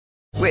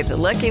With the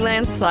Lucky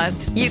Land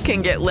Slots, you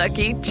can get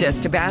lucky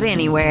just about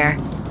anywhere.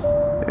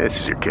 This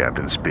is your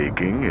captain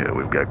speaking.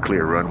 We've got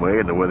clear runway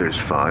and the weather's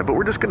fine, but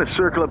we're just going to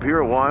circle up here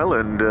a while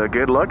and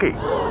get lucky.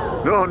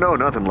 No,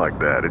 nothing like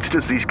that. It's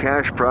just these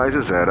cash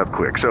prizes add up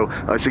quick. So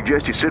I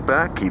suggest you sit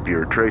back, keep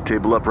your tray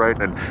table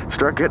upright, and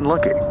start getting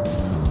lucky.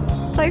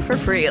 Play for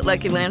free at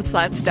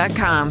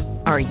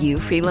LuckyLandSlots.com. Are you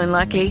feeling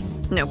lucky?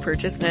 No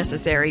purchase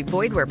necessary.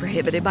 Void where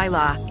prohibited by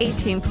law.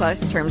 18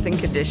 plus terms and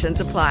conditions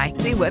apply.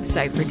 See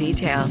website for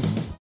details.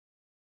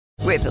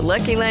 With the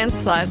Lucky Land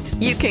Slots,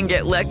 you can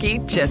get lucky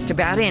just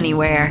about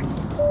anywhere.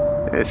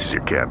 This is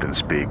your captain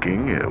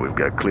speaking. We've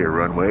got clear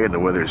runway and the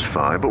weather's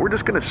fine, but we're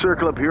just going to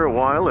circle up here a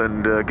while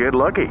and get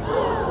lucky.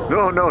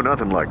 No,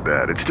 nothing like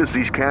that. It's just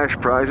these cash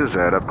prizes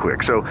add up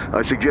quick. So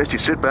I suggest you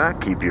sit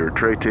back, keep your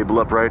tray table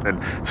upright,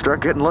 and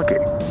start getting lucky.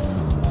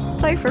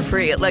 Play for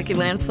free at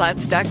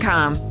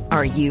LuckyLandSlots.com.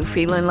 Are you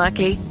feeling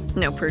lucky?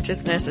 No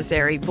purchase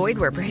necessary. Void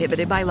where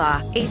prohibited by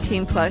law.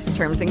 18 plus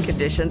terms and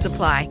conditions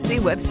apply. See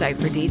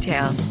website for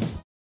details.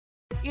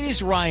 It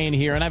is Ryan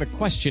here, and I have a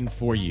question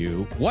for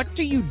you. What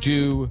do you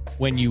do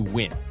when you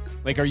win?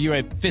 Like, are you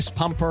a fist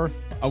pumper,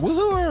 a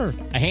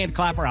woohooer, a hand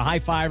clapper, a high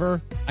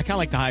fiver? I kind of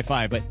like the high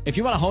five, but if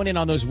you want to hone in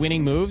on those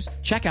winning moves,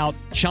 check out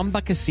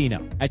Chumba Casino.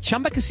 At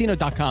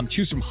ChumbaCasino.com,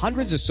 choose from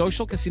hundreds of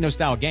social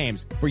casino-style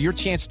games for your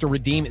chance to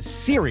redeem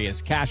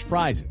serious cash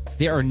prizes.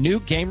 There are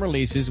new game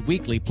releases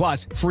weekly,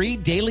 plus free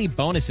daily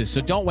bonuses, so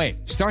don't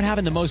wait. Start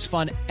having the most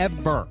fun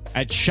ever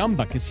at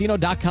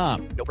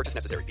ChumbaCasino.com. No purchase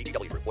necessary.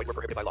 VGW. Void where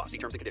prohibited by law. See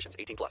terms and conditions.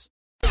 18 plus.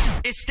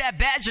 It's that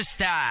Badger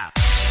style.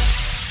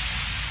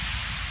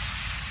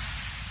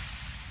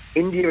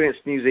 India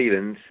against New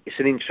Zealand, it's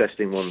an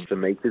interesting one for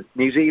me, because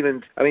New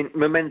Zealand,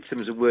 momentum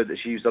is a word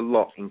that's used a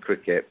lot in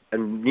cricket,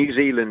 and New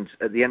Zealand,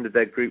 at the end of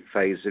their group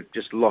phase, have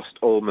just lost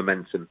all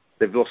momentum.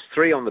 They've lost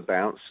 3 on the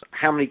bounce.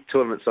 How many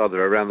tournaments are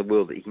there around the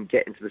world that you can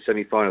get into the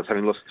semi-finals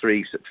having lost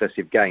 3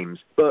 successive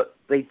games? But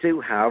they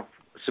do have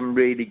some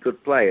really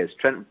good players.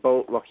 Trent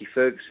Boult, Lockie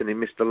Ferguson, he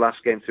missed the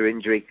last game through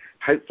injury.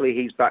 Hopefully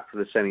he's back for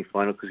the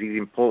semi-final because he's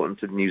important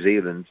to New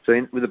Zealand.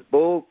 So with the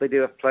ball, they do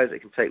have players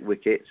that can take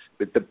wickets.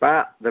 With the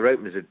bat, their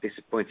openers have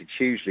disappointed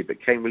hugely,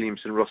 but Kane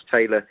Williamson, Ross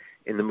Taylor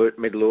in the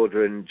middle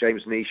order, and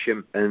James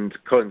Neesham and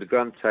Colin de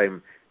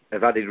Grandhomme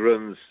have added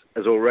runs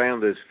as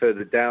all-rounders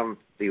further down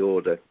the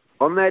order.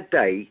 On their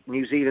day,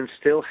 New Zealand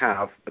still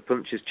have a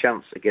puncher's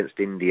chance against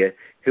India,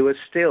 who are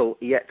still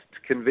yet to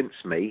convince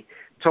me.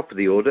 Top of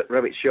the order,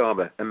 Rohit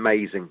Sharma,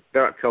 amazing.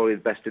 Virat Kohli,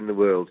 the best in the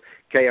world.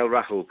 KL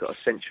Rahul got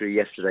a century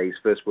yesterday, his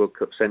first World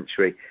Cup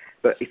century.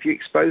 But if you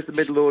expose the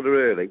middle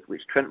order early,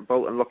 which Trent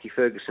Boult and Lockie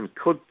Ferguson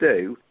could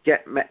do,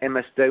 get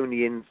MS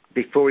Dhoni in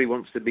before he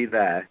wants to be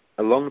there,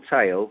 a long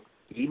tail,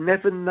 you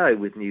never know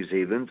with New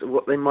Zealand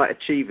what they might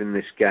achieve in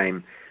this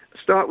game.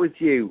 Start with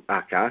you,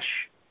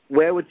 Akash.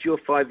 Where would your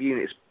 5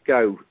 units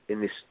go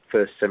in this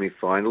first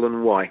semi-final,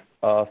 and why?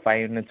 5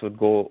 units would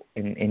go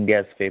in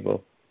India's favour.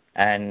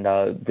 And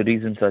the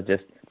reasons are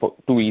just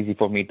too easy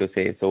for me to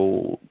say.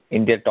 So,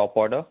 India top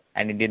order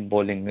and Indian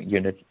bowling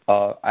unit.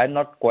 I've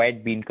not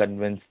quite been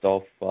convinced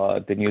of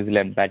the New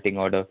Zealand batting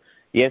order.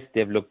 Yes,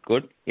 they've looked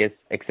good. Yes,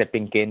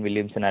 excepting Kane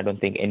Williamson, I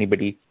don't think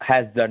anybody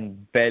has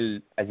done well,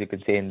 as you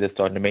can say, in this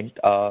tournament.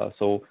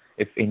 So,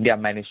 if India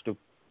managed to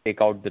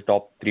take out the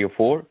top 3 or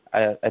 4,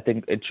 I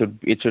think it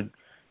should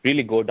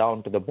really go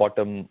down to the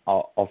bottom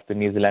of the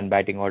New Zealand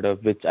batting order,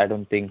 which I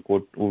don't think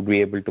would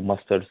be able to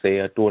muster,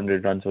 say,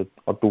 200 runs or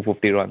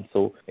 250 runs.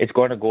 So it's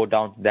going to go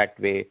down that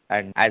way.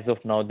 And as of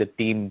now, the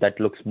team that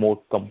looks more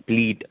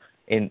complete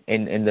in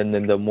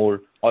the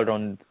more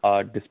all-round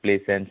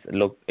display sense,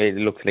 it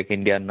looks like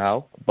India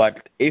now.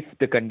 But if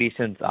the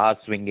conditions are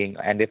swinging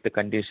and if the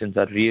conditions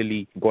are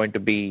really going to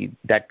be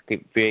that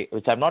way,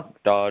 which I'm not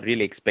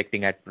really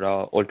expecting at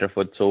Old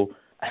Trafford, so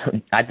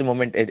at the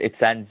moment, it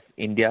stands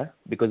India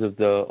because of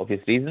the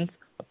obvious reasons.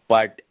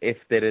 But if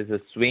there is a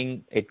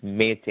swing, it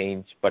may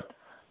change. But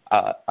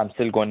I'm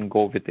still going to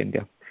go with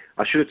India.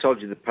 I should have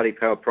told you the Paddy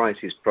Power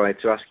prices prior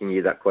to asking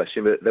you that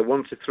question, but they're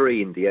 1-3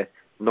 India,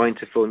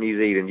 9-4 New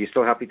Zealand. You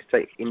still happy to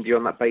take India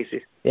on that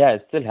basis? Yeah,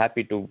 I'm still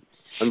happy to.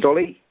 And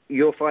Dolly,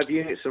 your 5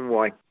 units and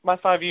why? My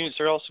 5 units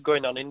are also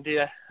going on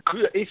India.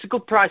 It's a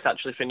good price,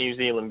 actually, for New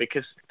Zealand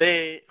because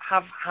they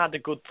have had a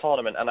good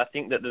tournament, and I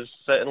think that there's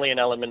certainly an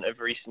element of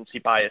recency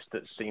bias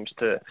that seems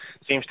to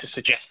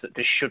suggest that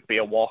this should be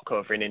a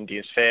walkover in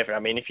India's favour. I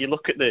mean, if you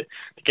look at the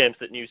games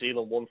that New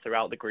Zealand won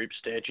throughout the group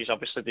stages,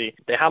 obviously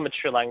they hammered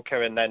Sri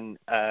Lanka, and then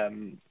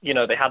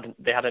they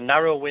had a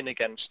narrow win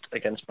against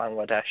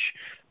Bangladesh,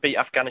 beat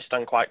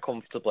Afghanistan quite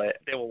comfortably.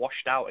 They were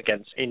washed out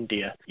against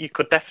India. You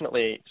could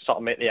definitely sort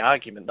of make the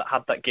argument that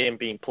had that game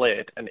been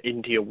played and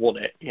India won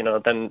it,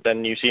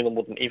 then New Zealand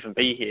wouldn't even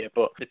be here.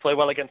 But they play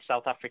well against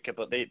South Africa,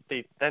 but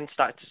they then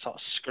started to sort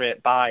of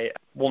scrape by,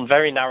 won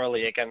very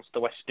narrowly against the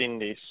West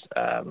Indies,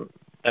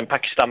 and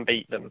Pakistan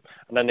beat them,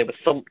 and then they were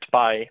thumped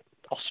by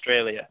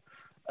Australia,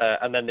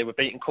 and then they were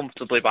beaten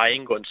comfortably by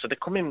England. So they're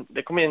coming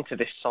into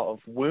this sort of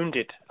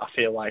wounded, I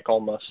feel like,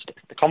 almost.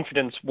 The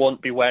confidence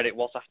won't be where it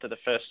was after the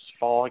first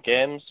 5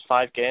 games.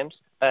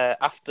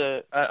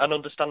 after, and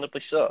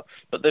understandably so.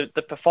 But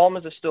the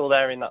performers are still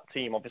there in that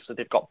team. Obviously,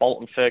 they've got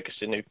Bolton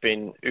Ferguson, who've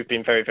been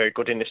very, very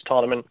good in this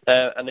tournament,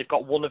 and they've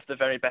got one of the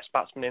very best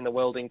batsmen in the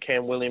world in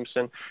Kane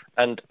Williamson,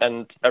 and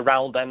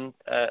around them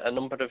a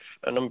number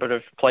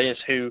of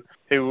players who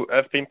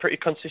have been pretty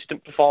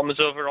consistent performers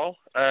overall.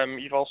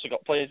 You've also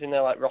got players in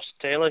there like Ross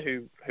Taylor,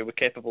 who were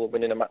capable of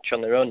winning a match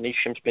on their own.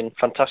 Neesham's been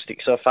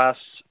fantastic so far.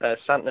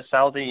 Santner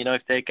Saldi,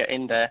 if they get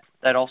in there,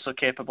 they're also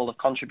capable of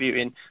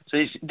contributing.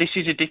 So this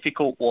is a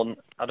difficult one.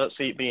 I don't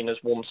see it being as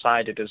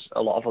one-sided as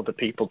a lot of other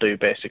people do,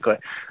 basically.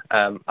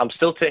 I'm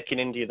still taking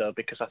India, though,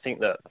 because I think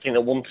that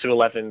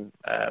 1-11,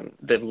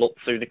 they've looked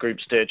through the group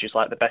stages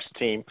like the best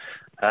team,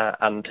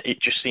 and it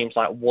just seems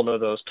like one of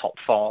those top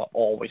four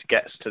always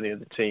gets to the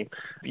other team.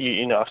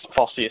 I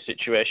foresee a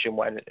situation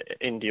when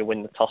India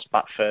win the toss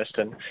bat first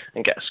and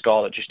get a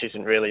score that just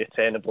isn't really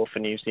attainable for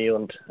New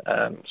Zealand.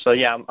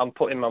 I'm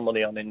putting my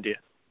money on India.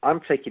 I'm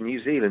taking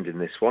New Zealand in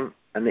this one,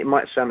 and it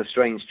might sound a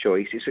strange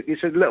choice.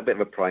 It's a little bit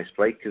of a price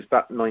play because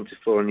that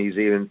 9-4 on New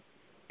Zealand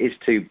is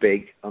too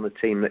big on a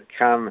team that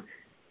can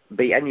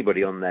beat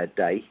anybody on their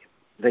day.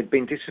 They've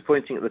been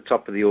disappointing at the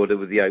top of the order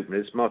with the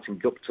openers. Martin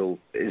Guptill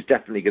is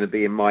definitely going to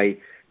be in my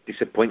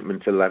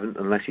disappointment 11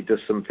 unless he does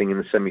something in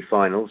the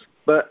semi-finals.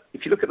 But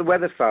if you look at the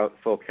weather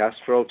forecast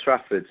for Old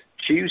Trafford,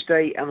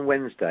 Tuesday and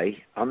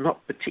Wednesday are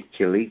not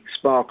particularly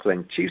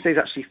sparkling. Tuesday's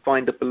actually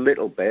fined up a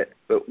little bit,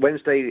 but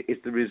Wednesday is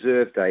the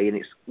reserve day and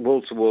it's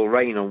wall-to-wall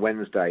rain on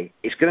Wednesday.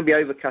 It's going to be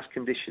overcast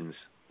conditions.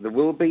 There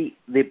will be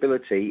the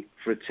ability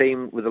for a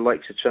team with the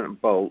likes of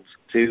Trent Boult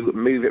to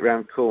move it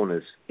round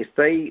corners. If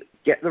they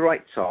get the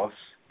right toss,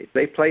 if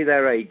they play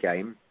their A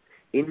game,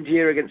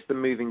 India against the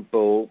moving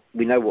ball,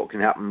 we know what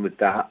can happen with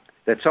that.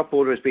 Their top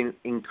order has been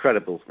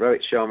incredible.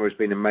 Rohit Sharma has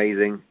been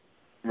amazing.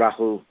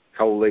 Rahul,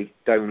 Kohli,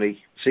 Dhoni,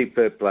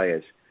 superb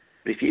players.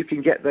 But if you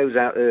can get those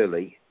out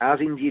early,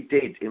 as India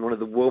did in one of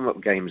the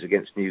warm-up games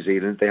against New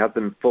Zealand, they had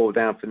them fall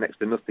down for next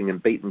to nothing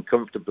and beat them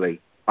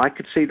comfortably. I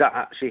could see that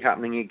actually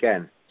happening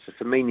again. So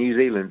for me, New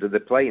Zealand are the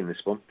play in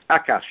this one.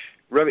 Akash,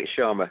 Rohit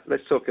Sharma,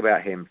 let's talk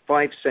about him.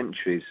 5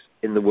 centuries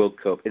in the World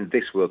Cup, in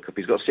this World Cup.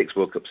 He's got 6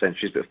 World Cup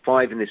centuries, but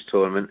 5 in this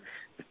tournament.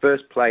 The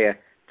first player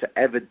to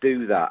ever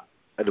do that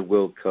at a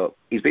World Cup.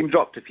 He's been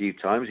dropped a few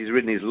times. He's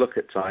ridden his luck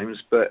at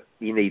times, but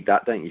you need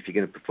that, don't you, if you're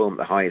going to perform at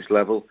the highest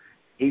level.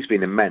 He's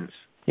been immense.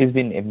 He's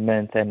been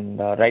immense, and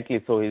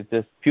rightly so. He's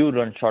just few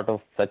runs short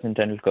of Sachin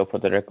Tendulkar for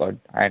the record,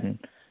 and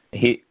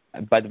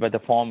by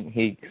the form,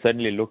 he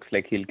certainly looks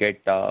like he'll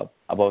get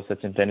above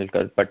Sachin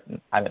Tendulkar. But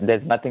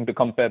there's nothing to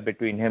compare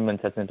between him and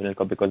Sachin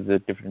Tendulkar because they're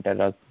different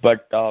eras.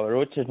 But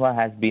Rohit Sharma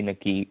has been a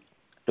key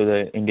to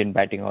the Indian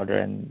batting order,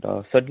 and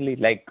certainly,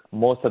 like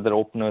most other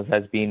openers,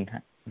 has been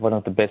one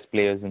of the best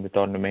players in the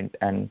tournament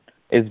and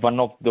is one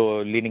of the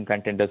leading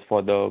contenders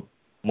for the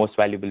most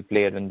valuable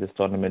player in this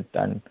tournament.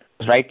 And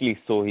rightly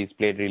so, he's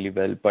played really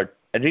well. But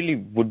I really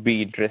would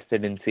be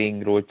interested in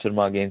seeing Rohit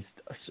Sharma against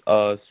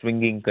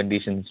swinging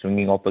conditions,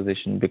 swinging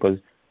opposition, because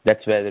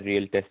that's where the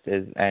real test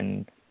is.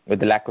 And with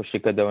the lack of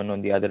Shikhar Dhawan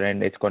on the other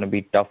end, it's going to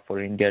be tough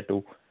for India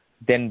to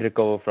then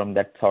recover from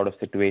that sort of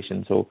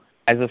situation. So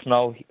as of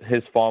now,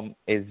 his form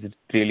is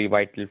really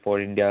vital for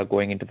India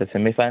going into the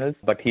semi-finals,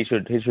 but he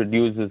should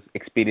use his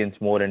experience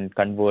more and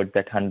convert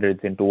that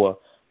hundreds into a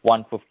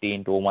 150,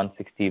 into a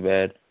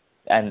 160,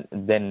 and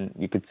then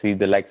you could see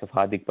the likes of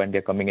Hardik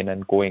Pandya coming in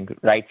and going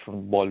right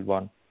from ball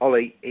one.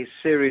 Ollie, his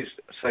series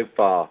so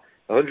far,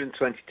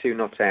 122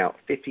 not out,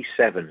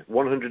 57,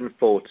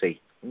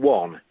 140,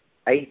 1,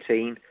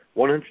 18,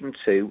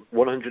 102,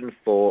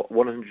 104,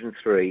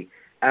 103,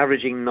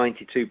 averaging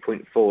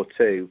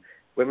 92.42.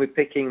 When we're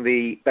picking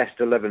the best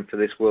 11 for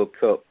this World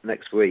Cup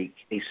next week,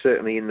 he's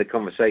certainly in the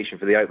conversation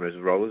for the opener's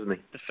role, isn't he?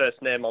 The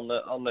first name on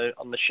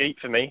the sheet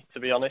for me, to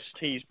be honest.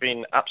 He's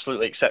been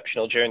absolutely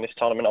exceptional during this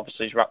tournament.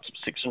 Obviously, he's wrapped up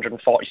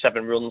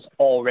 647 runs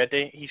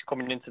already. He's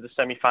coming into the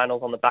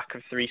semi-finals on the back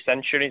of 3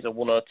 centuries, a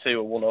 102,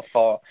 a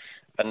 104,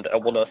 and a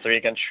 103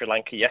 against Sri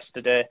Lanka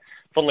yesterday.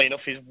 Funnily enough,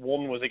 his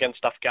 1 was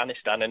against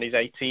Afghanistan and his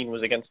 18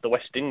 was against the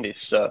West Indies.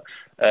 So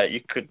you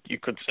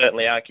could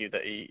certainly argue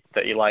that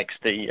he likes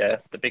the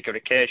bigger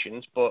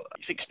occasions. But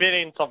his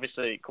experience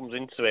obviously comes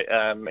into it.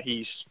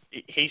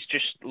 He's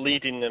just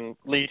leading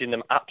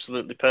them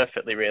absolutely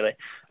perfectly, really.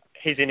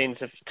 His innings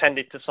have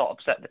tended to sort of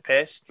set the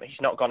pace. He's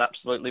not gone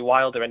absolutely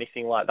wild or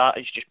anything like that.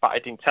 He's just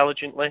batted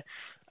intelligently.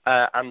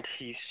 And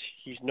he's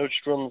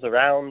nudged runs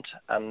around,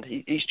 and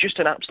he's just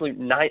an absolute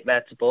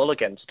nightmare to bowl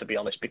against, to be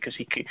honest, because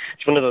he's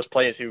one of those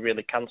players who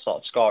really can sort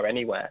of score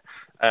anywhere.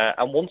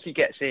 And once he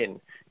gets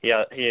in, he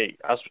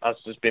as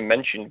has been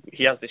mentioned,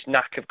 he has this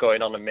knack of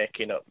going on and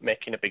making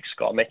a big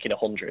score, making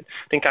 100.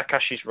 I think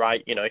Akash is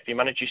right. If he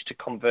manages to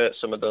convert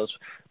some of those,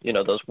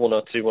 those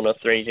 102,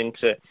 103s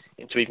into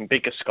even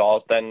bigger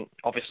scores, then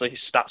obviously his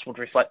stats would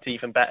reflect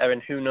even better.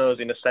 And who knows,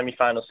 in a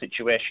semi-final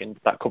situation,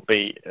 that could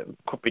be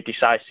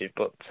decisive.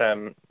 But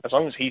as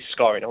long as he's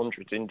scoring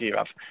hundreds,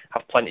 India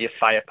have plenty of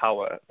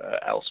firepower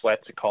elsewhere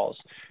to cause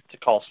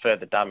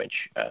further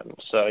damage.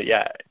 So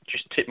yeah,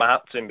 just tip my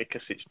hat to him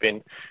because it's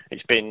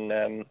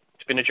been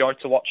It's been a joy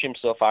to watch him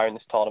so far in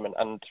this tournament,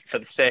 and for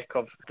the sake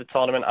of the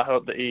tournament, I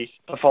hope that he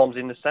performs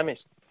in the semis.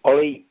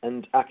 Ollie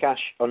and Akash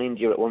on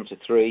India at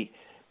 1-3.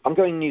 I'm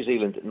going New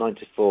Zealand at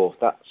 9-4.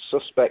 That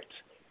suspect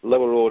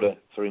lower order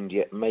for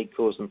India may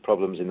cause them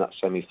problems in that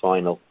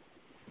semi-final.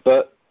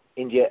 But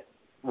India,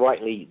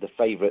 rightly the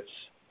favourites.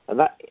 And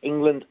that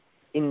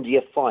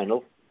England-India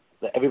final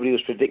that everybody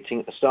was predicting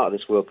at the start of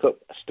this World Cup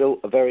are still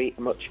very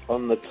much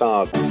on the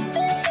card.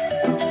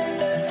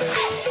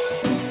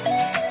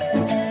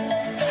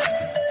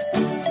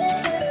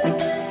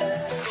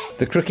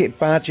 The Cricket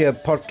Badger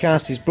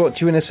podcast is brought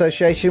to you in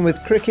association with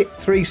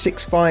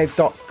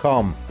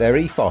Cricket365.com. Their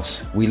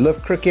ethos: we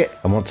love cricket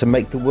and want to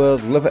make the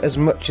world love it as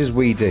much as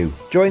we do.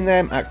 Join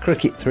them at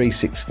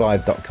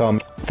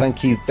Cricket365.com.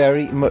 Thank you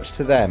very much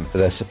to them for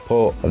their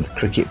support of the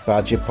Cricket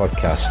Badger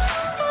podcast.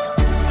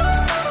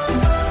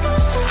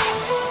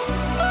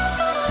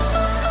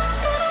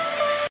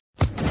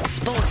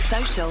 Sports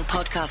Social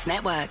Podcast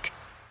Network.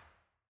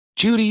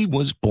 Judy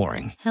was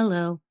boring.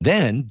 Hello.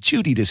 Then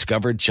Judy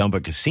discovered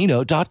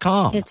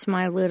ChumbaCasino.com. It's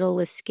my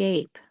little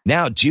escape.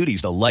 Now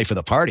Judy's the life of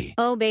the party.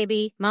 Oh,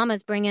 baby,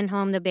 mama's bringing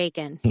home the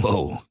bacon.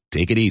 Whoa,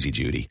 take it easy,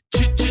 Judy.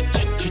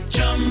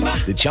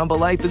 The Chumba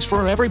life is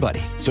for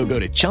everybody. So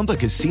go to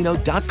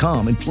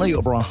ChumbaCasino.com and play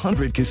over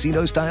 100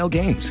 casino-style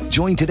games.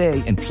 Join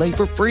today and play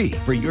for free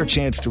for your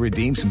chance to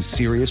redeem some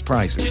serious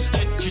prizes.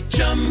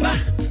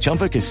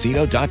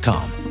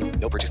 ChumbaCasino.com.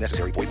 No purchase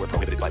necessary. Void where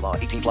prohibited by law.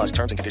 18+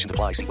 terms and conditions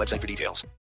apply. See website for details.